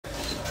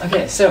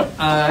Okay, so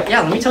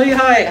let me tell you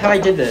how I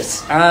did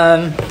this.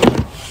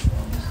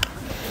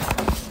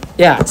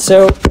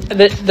 So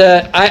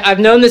I've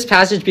known this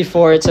passage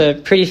before. It's a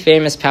pretty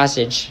famous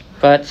passage,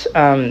 but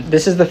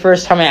this is the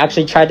first time I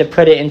actually tried to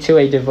put it into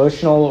a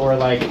devotional or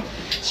like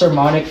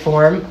sermonic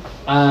form.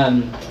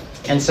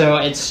 And so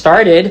it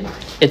started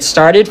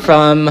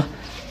from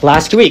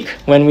last week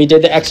when we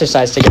did the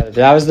exercise together.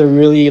 That was the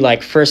really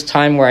like first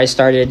time where I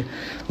started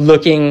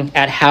looking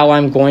at how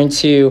I'm going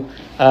to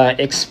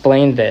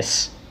explain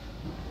this.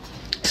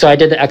 So I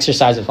did the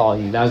exercise with all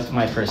of you. That was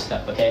my first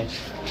step, okay?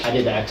 I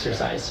did the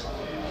exercise.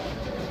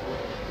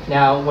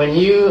 Now, when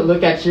you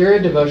look at your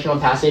devotional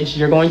passage,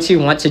 you're going to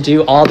want to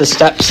do all the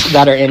steps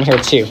that are in here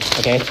too,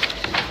 okay?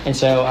 And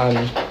so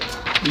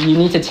you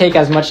need to take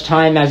as much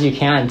time as you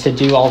can to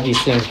do all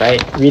these things,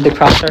 right? Read the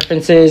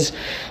cross-references,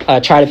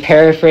 try to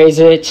paraphrase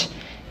it,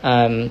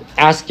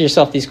 ask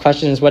yourself these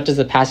questions. What does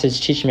the passage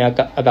teach me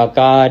about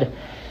God?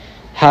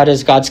 How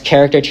does God's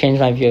character change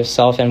my view of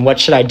self? And what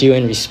should I do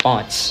in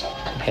response?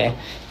 Okay,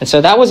 and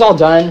so that was all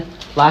done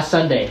last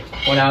Sunday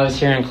when I was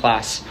here in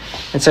class.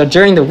 And so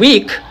during the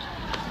week,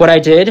 what I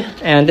did,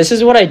 and this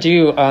is what I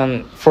do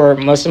for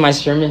most of my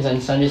sermons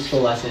and Sunday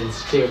school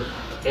lessons too,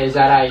 is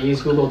that I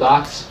use Google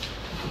Docs.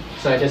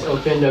 So I just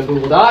opened a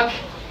Google Doc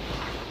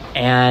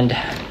and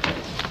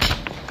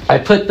I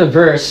put the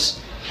verse,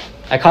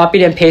 I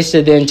copied and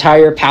pasted the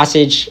entire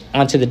passage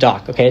onto the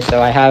doc. Okay,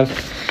 so I have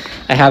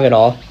it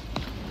all.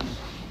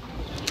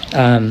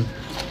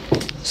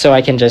 So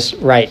I can just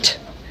write.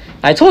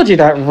 I told you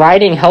that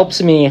writing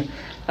helps me,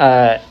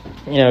 clear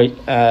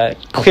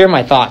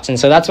my thoughts. And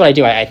so that's what I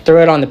do. I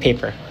throw it on the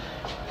paper.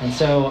 And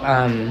so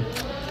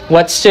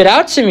what stood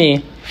out to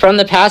me from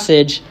the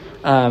passage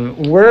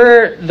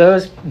were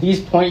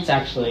these points,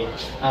 actually.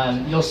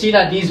 You'll see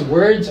that these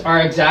words are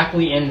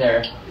exactly in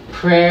there.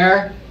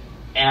 Prayer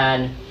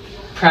and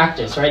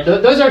practice, right?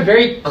 Those are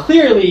very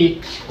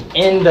clearly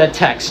in the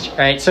text,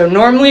 right? So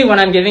normally when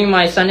I'm giving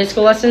my Sunday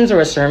school lessons or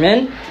a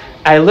sermon,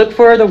 I look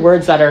for the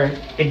words that are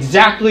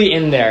exactly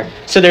in there.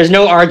 So there's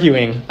no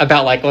arguing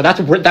about like, well,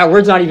 that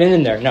word's not even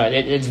in there. No,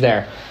 it's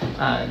there.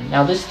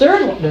 Now the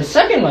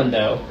second one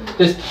though,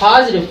 this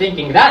positive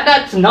thinking,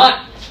 that's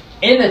not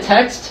in the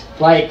text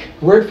like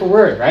word for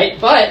word, right?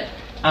 But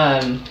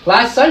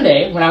last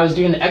Sunday when I was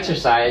doing the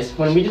exercise,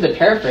 when we did the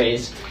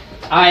paraphrase,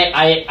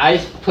 I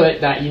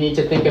put that you need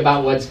to think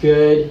about what's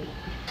good,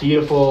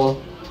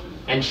 beautiful,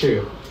 and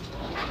true,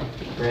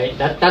 right?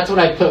 That's what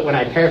I put when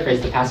I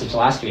paraphrased the passage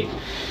last week.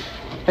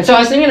 And so I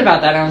was thinking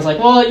about that, and I was like,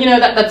 well,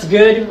 that's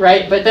good,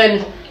 right? But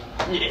then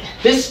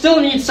this still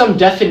needs some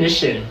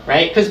definition,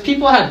 right? Because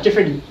people have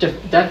different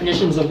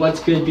definitions of what's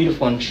good,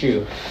 beautiful, and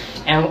true.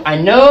 And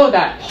I know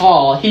that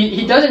Paul,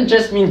 he doesn't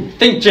just mean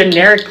think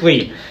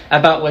generically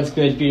about what's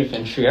good, beautiful,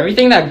 and true.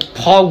 Everything that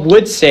Paul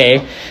would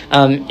say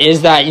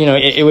is that,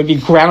 it would be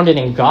grounded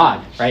in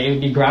God, right? It would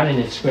be grounded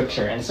in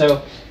Scripture. And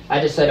so I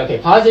just said, okay,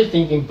 positive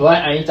thinking,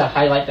 but I need to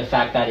highlight the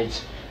fact that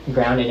it's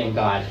grounded in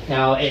God.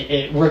 Now,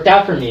 it worked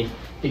out for me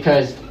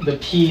because the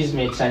P's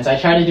made sense. I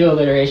try to do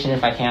alliteration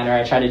if I can, or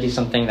I try to do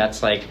something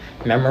that's like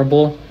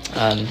memorable.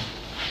 And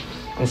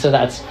so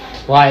that's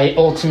why I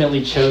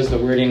ultimately chose the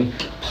wording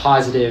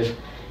positive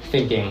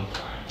thinking.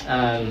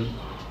 I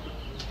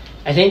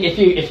think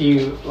if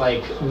you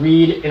like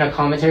read in a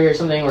commentary or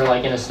something, or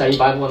like in a study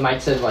Bible, it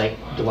might say like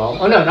dwell.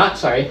 Oh no,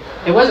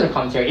 it wasn't a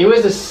commentary. It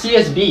was a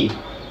CSB.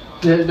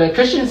 The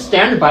Christian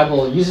Standard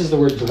Bible uses the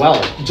word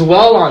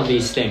dwell on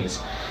these things.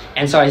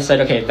 And so I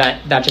said, okay,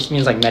 that just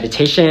means like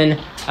meditation,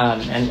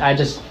 and I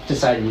just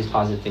decided to use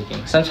positive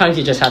thinking. Sometimes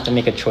you just have to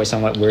make a choice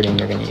on what wording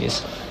you're going to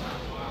use.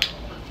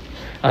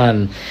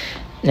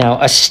 Now,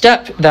 a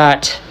step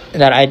that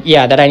I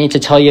need to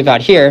tell you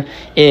about here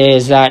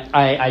is that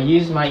I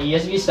use my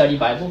ESV study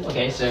Bible.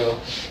 Okay, so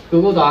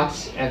Google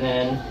Docs, and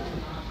then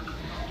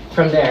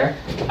from there,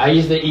 I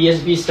use the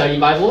ESV study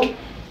Bible.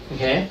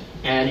 Okay,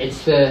 and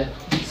it's the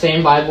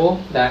same Bible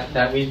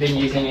that we've been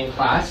using in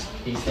class,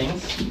 these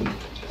things.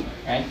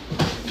 Right?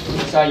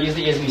 So I use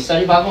the ESV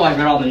study Bible. I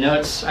read all the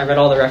notes. I read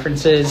all the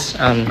references.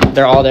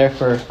 They're all there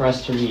for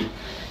us to read.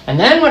 And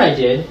then what I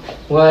did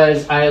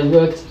was I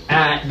looked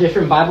at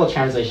different Bible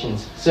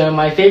translations. So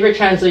my favorite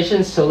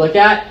translations to look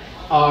at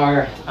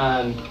are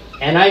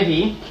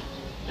NIV,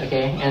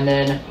 okay, and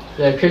then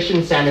the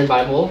Christian Standard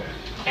Bible,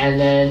 and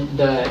then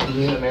the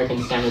New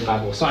American Standard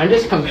Bible. So I'm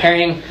just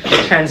comparing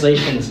the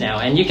translations now.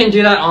 And you can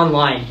do that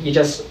online. You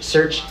just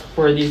search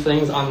for these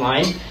things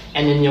online,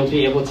 and then you'll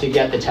be able to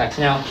get the text.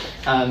 Now,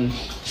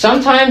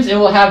 sometimes it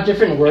will have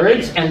different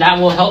words, and that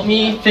will help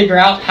me figure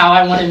out how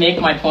I want to make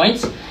my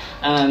points.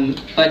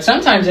 But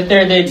sometimes if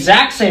they're the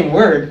exact same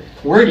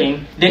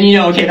wording, then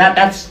okay,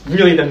 that's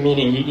really the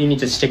meaning. You need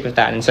to stick with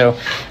that. And so,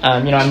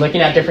 I'm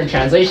looking at different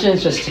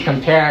translations just to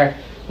compare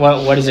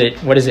what does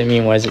it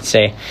mean? What does it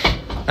say?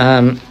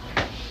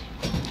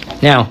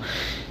 Now,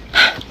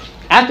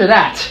 after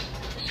that,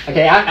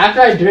 okay,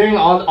 after I'm doing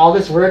all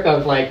this work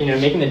of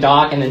making the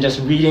doc and then just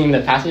reading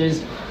the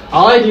passages,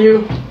 all I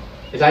do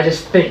is I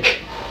just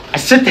think. I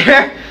sit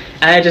there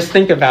and I just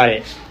think about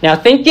it. Now,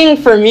 thinking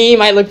for me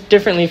might look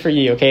differently for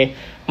you, okay?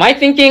 My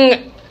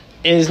thinking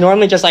is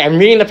normally just like I'm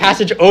reading the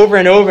passage over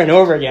and over and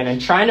over again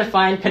and trying to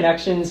find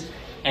connections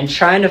and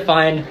trying to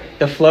find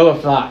the flow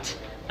of thought.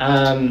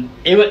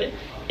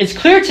 It's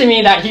clear to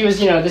me that he was,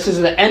 this is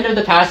the end of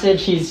the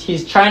passage.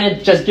 He's trying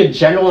to just give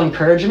general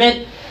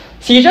encouragement.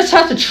 So you just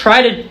have to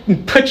try to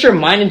put your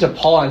mind into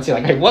Paul and see,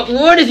 like, hey,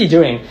 what is he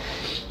doing?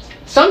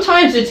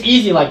 Sometimes it's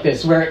easy like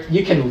this, where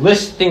you can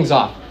list things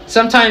off.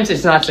 Sometimes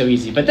it's not so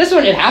easy. But this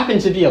one, it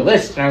happened to be a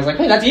list. And I was like,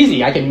 hey, that's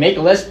easy. I can make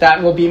a list.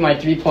 That will be my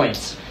 3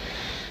 points.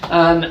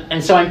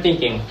 And so I'm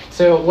thinking.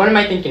 So what am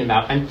I thinking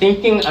about? I'm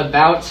thinking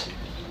about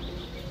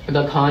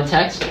the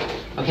context.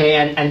 Okay,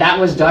 and that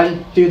was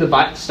done through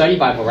the study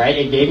Bible, right?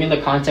 It gave me the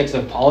context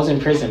of Paul's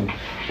in prison.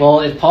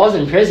 Well, if Paul's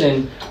in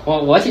prison,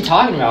 well, what's he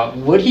talking about?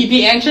 Would he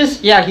be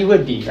anxious? Yeah, he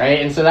would be,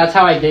 right? And so that's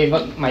how I gave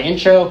up my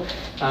intro.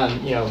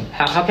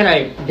 How can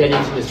I get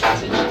into this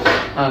passage?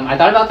 I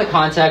thought about the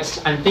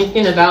context. I'm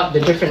thinking about the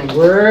different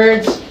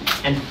words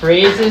and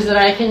phrases that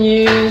I can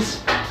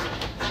use.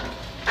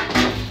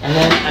 And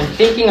then I'm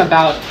thinking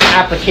about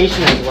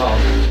application as well.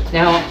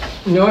 Now,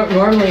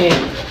 normally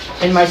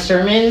in my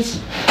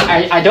sermons,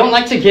 I don't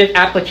like to give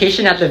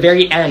application at the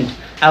very end.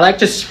 I like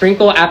to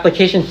sprinkle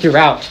application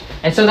throughout.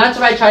 And so that's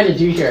what I try to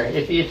do here.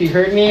 If you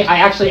heard me, I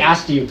actually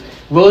asked you,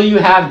 will you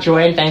have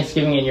joy and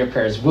thanksgiving in your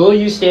prayers? Will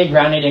you stay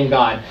grounded in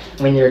God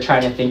when you're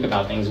trying to think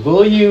about things?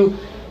 Will you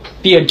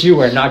be a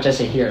doer, not just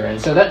a hearer? And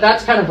so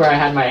that's kind of where I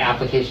had my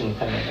application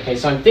come in. Okay,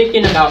 so I'm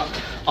thinking about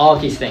all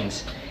of these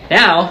things.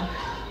 Now,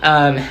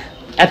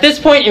 at this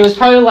point, it was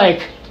probably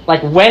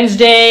like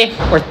Wednesday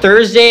or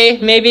Thursday,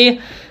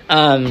 maybe.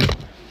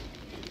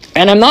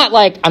 And I'm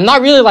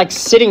not really like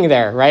sitting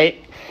there, right?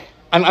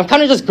 I'm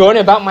kind of just going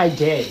about my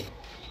day.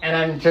 And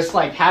I'm just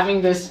like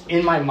having this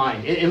in my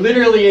mind. It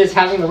literally is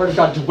having the Word of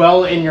God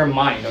dwell in your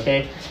mind,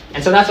 okay?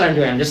 And so that's what I'm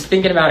doing. I'm just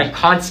thinking about it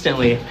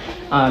constantly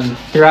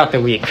throughout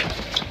the week.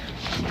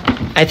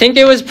 I think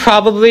it was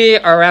probably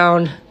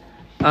around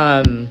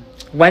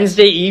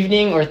Wednesday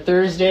evening or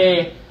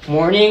Thursday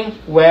morning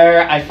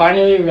where I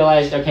finally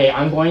realized, okay,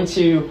 I'm going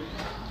to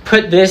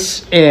put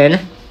this in.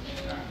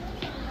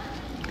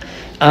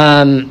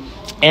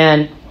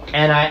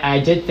 And I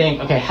did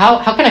think, okay,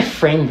 how can I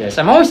frame this?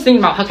 I'm always thinking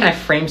about how can I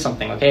frame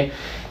something, okay?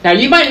 Now,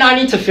 you might not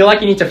need to feel like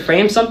you need to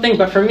frame something,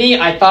 but for me,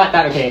 I thought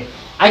that, okay,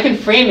 I can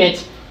frame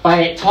it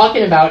by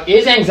talking about,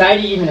 is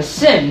anxiety even a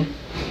sin?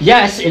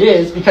 Yes, it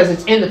is, because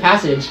it's in the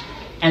passage.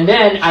 And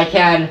then I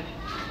can,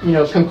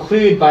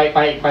 conclude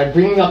by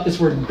bringing up this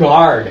word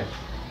guard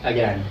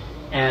again.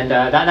 And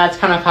that's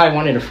kind of how I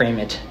wanted to frame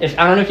it.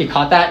 I don't know if you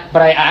caught that,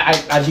 but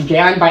I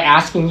began by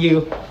asking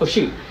you,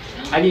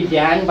 I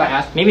began by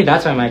asking, maybe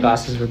that's why my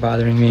glasses were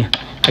bothering me.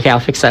 Okay, I'll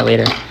fix that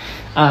later.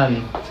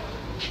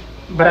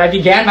 But I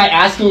began by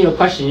asking you a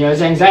question,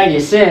 is anxiety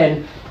a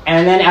sin?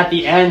 And then at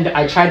the end,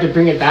 I tried to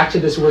bring it back to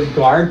this word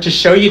guard to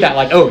show you that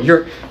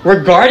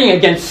we're guarding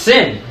against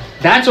sin.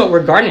 That's what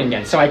we're guarding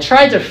against. So I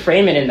tried to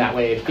frame it in that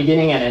way,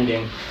 beginning and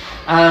ending.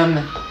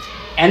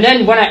 And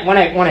then when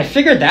I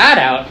figured that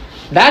out,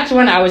 that's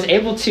when I was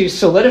able to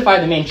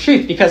solidify the main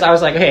truth, because I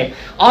was like, okay,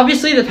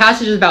 obviously the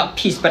passage is about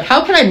peace, but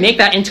how can I make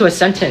that into a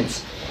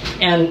sentence?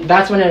 And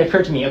that's when it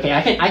occurred to me, okay,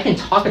 I can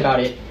talk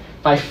about it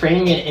by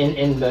framing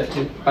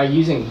it by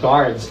using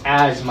guards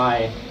as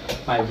my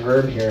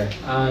verb here.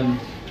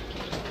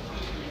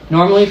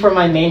 Normally for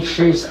my main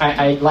truths,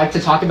 I like to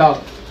talk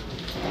about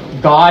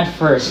God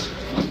first.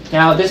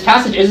 Now, this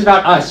passage is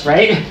about us,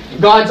 right?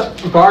 God's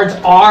guards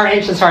are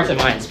anxious hearts and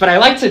minds, but I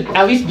like to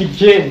at least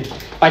begin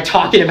by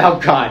talking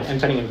about God and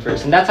putting him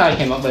first. And that's how I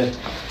came up with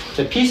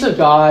the peace of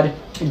God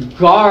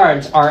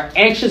guards our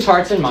anxious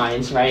hearts and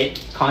minds,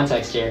 right?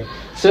 Context here.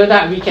 So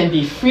that we can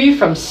be free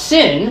from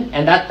sin.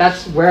 And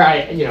that's where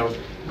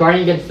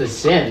guarding against the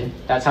sin.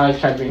 That's how I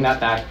try to bring that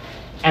back.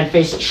 And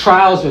face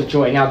trials with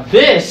joy. Now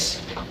this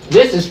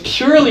is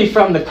purely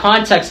from the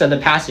context of the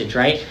passage,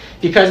 right?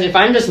 Because if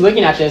I'm just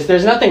looking at this,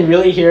 there's nothing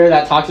really here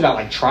that talks about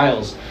like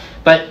trials.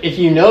 But if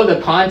you know the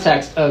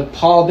context of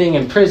Paul being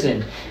in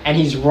prison and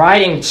he's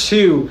writing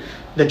to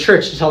the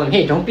church to tell them,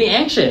 hey, don't be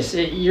anxious.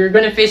 You're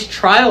going to face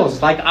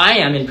trials like I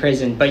am in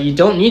prison, but you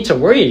don't need to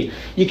worry.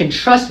 You can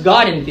trust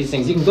God in these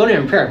things. You can go to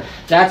him in prayer.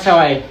 That's how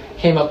I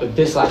came up with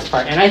this last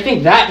part. And I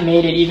think that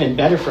made it even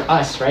better for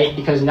us, right?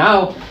 Because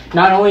now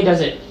not only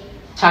does it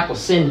tackle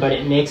sin, but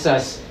it makes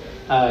us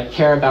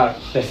care about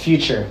the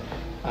future.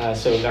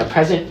 So our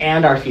present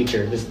and our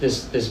future.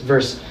 This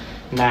verse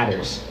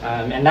matters.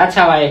 And that's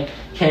how I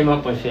came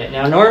up with it.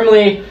 Now,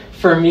 normally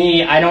for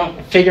me, I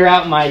don't figure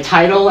out my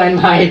title and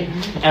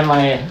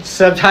my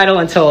subtitle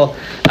until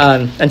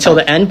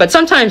the end. But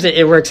sometimes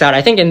it works out.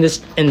 I think in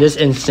this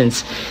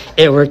instance,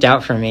 it worked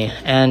out for me.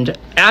 And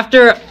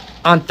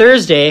on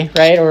Thursday,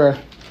 right?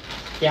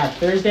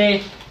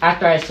 Thursday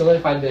after I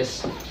solidified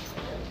this,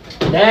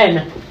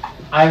 then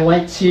I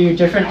went to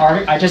different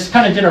articles. I just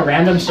kind of did a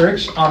random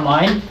search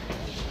online,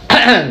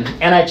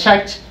 and I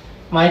checked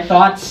my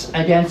thoughts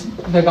against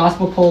the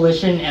Gospel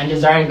Coalition and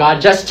Desiring God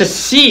just to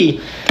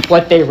see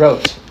what they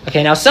wrote.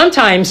 Okay, now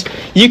sometimes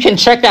you can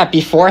check that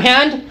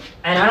beforehand,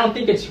 and I don't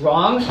think it's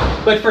wrong,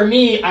 but for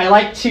me, I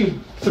like to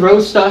throw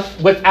stuff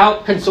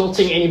without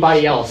consulting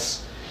anybody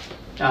else.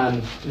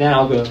 Then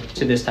I'll go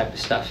to this type of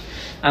stuff.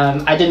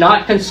 I did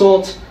not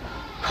consult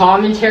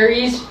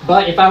commentaries,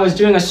 but if I was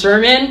doing a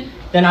sermon,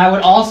 then I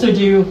would also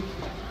do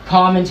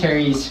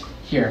commentaries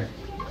here.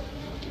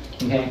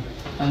 Okay,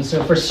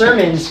 so for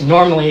sermons,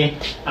 normally,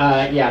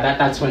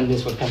 that's when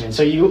this would come in.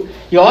 So you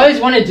always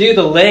want to do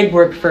the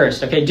legwork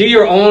first. Okay, do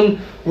your own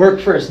work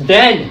first.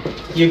 Then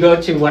you go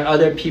to what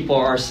other people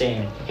are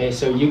saying. Okay,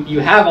 so you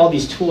have all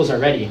these tools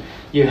already.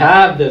 You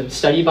have the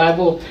study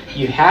Bible,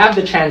 you have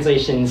the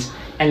translations,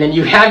 and then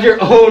you have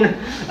your own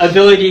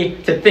ability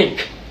to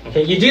think.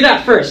 Okay, you do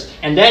that first,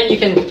 and then you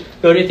can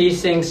go to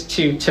these things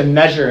to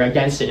measure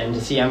against it and to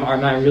see, am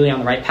I really on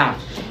the right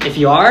path? If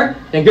you are,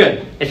 then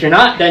good. If you're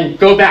not, then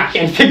go back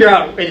and figure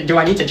out, do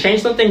I need to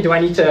change something? Do I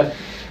need to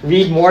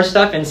read more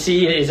stuff and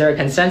see, is there a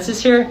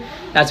consensus here?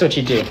 That's what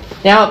you do.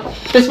 Now,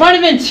 this might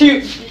have been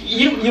too,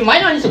 you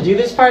might not need to do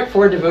this part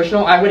for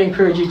devotional. I would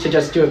encourage you to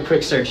just do a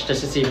quick search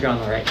just to see if you're on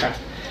the right track.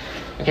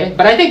 Okay,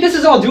 but I think this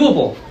is all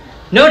doable.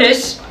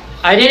 Notice,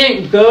 I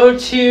didn't go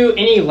to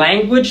any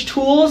language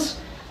tools.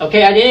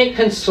 Okay, I didn't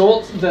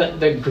consult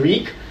the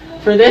Greek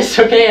for this,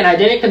 okay, and I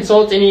didn't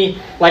consult any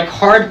like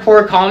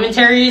hardcore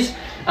commentaries.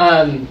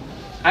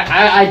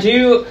 I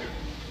do,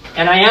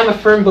 and I am a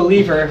firm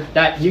believer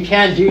that you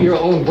can do your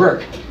own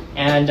work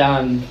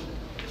and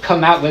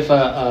come out with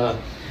a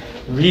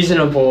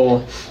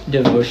reasonable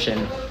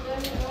devotion.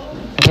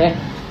 Okay,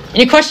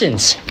 any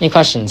questions? Any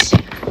questions?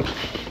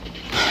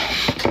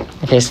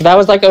 Okay, so that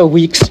was like a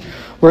week's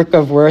worth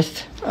of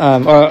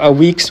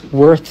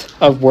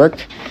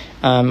work.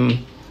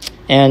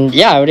 And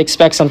yeah, I would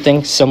expect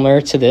something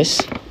similar to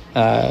this.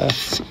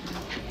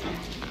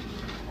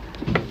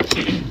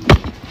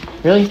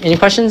 Really? Any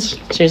questions?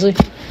 Seriously?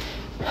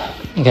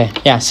 Okay.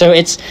 Yeah. So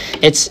it's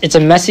a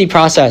messy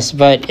process,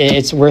 but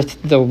it's worth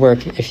the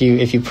work if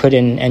you put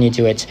in any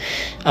to it.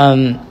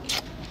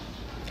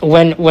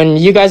 When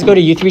you guys go to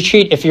youth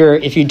retreat, if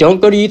you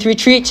don't go to youth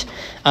retreat,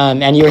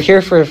 and you're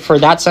here for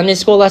that Sunday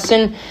school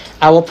lesson,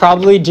 I will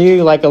probably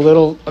do like a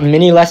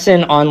mini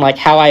lesson on like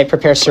how I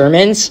prepare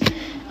sermons.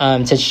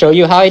 To show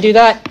you how I do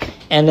that,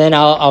 and then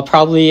I'll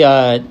probably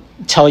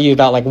tell you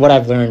about like what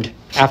I've learned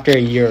after a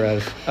year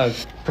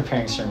of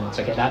preparing sermons.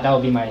 Okay, that will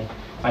be my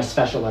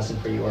special lesson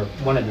for you, or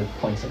one of the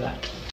points of that.